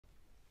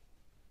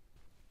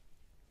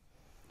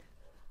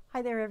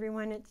Hi there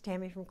everyone, it's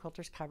Tammy from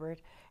Quilter's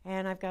Cupboard,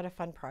 and I've got a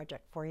fun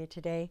project for you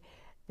today.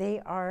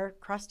 They are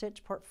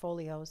cross-stitch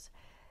portfolios.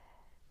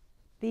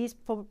 These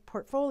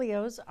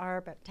portfolios are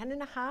about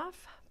 10.5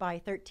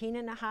 by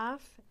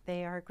 13.5.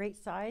 They are a great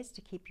size to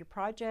keep your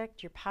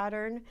project, your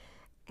pattern,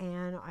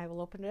 and I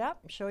will open it up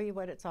and show you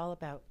what it's all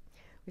about.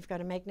 We've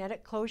got a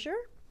magnetic closure,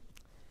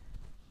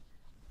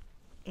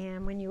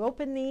 and when you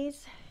open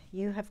these,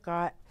 you have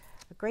got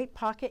a great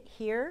pocket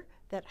here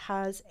that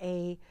has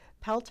a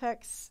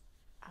Peltex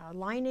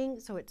lining,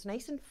 so it's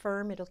nice and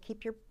firm. It'll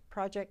keep your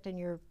project and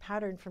your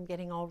pattern from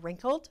getting all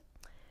wrinkled.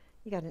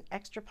 You got an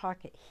extra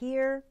pocket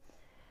here,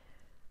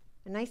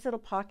 a nice little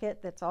pocket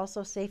that's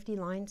also safety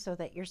lined so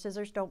that your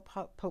scissors don't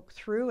poke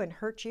through and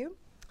hurt you.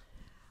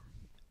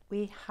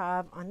 We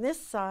have on this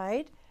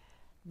side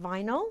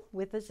vinyl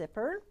with a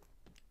zipper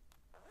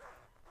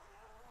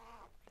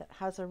that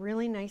has a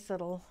really nice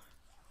little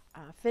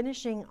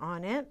finishing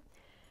on it.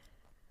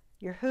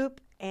 Your hoop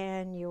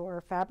and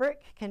your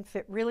fabric can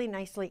fit really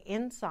nicely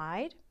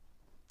inside.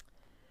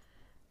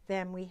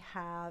 Then we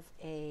have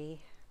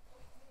a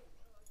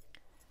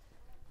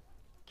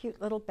cute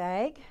little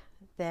bag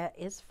that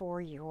is for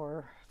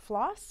your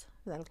floss.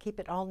 That'll keep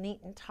it all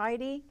neat and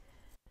tidy.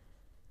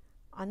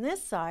 On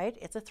this side,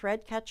 it's a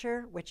thread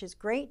catcher, which is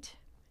great.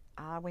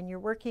 When you're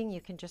working,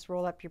 you can just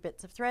roll up your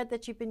bits of thread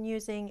that you've been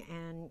using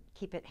and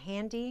keep it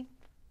handy.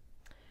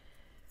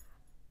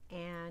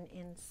 And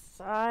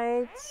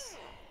inside,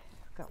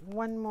 got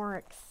one more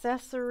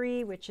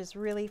accessory, which is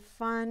really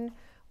fun,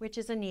 which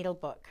is a needle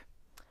book.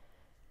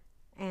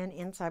 And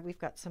inside we've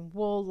got some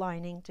wool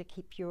lining to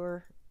keep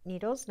your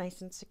needles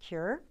nice and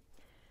secure.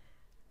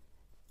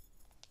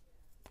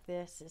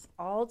 This is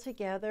all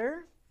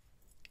together,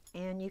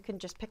 and you can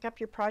just pick up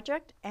your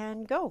project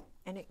and go,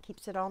 and it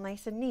keeps it all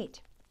nice and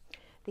neat.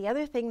 The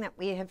other thing that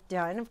we have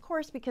done, of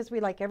course, because we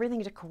like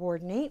everything to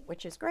coordinate,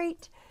 which is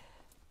great,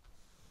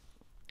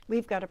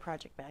 we've got a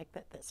project bag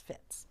that this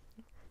fits.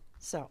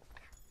 So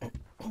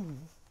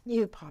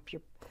you pop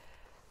your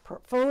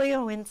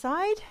portfolio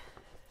inside,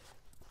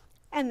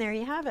 and there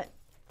you have it.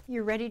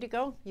 You're ready to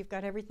go. You've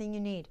got everything you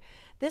need.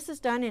 This is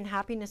done in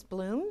Happiness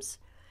Blooms.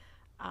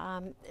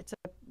 It's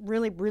a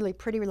really, really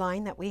pretty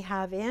line that we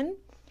have in.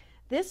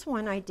 This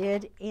one I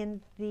did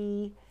in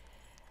the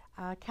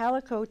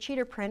Calico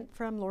cheater print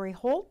from Lori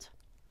Holt.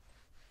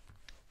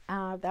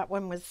 That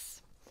one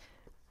was,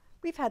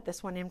 we've had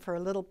this one in for a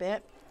little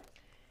bit.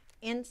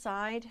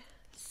 Inside,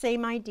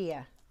 same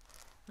idea.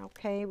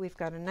 Okay, we've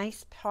got a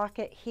nice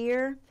pocket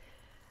here.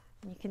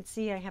 You can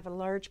see I have a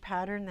large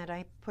pattern that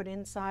I put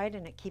inside,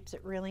 and it keeps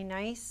it really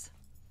nice.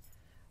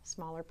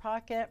 Smaller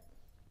pocket,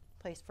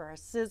 place for our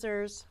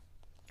scissors.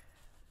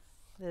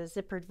 The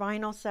zippered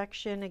vinyl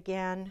section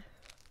again.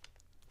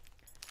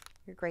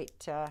 Your great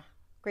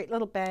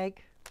little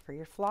bag for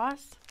your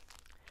floss.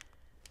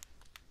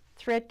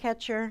 Thread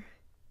catcher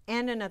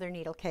and another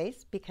needle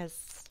case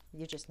because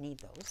you just need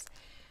those.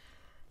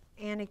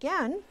 And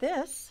again,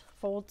 this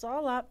folds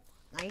all up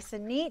nice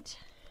and neat,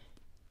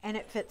 and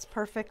it fits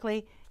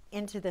perfectly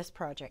into this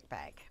project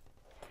bag.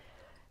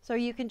 So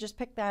you can just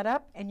pick that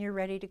up and you're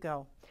ready to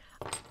go.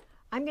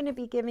 I'm going to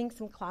be giving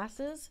some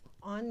classes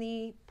on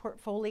the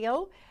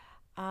portfolio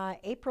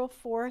April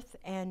 4th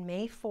and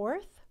May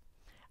 4th.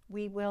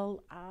 We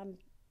will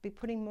be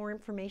putting more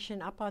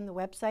information up on the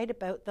website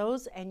about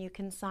those, and you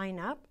can sign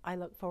up. I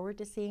look forward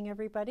to seeing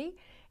everybody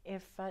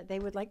if they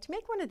would like to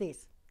make one of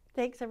these.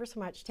 Thanks ever so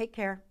much. Take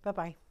care.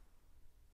 Bye-bye.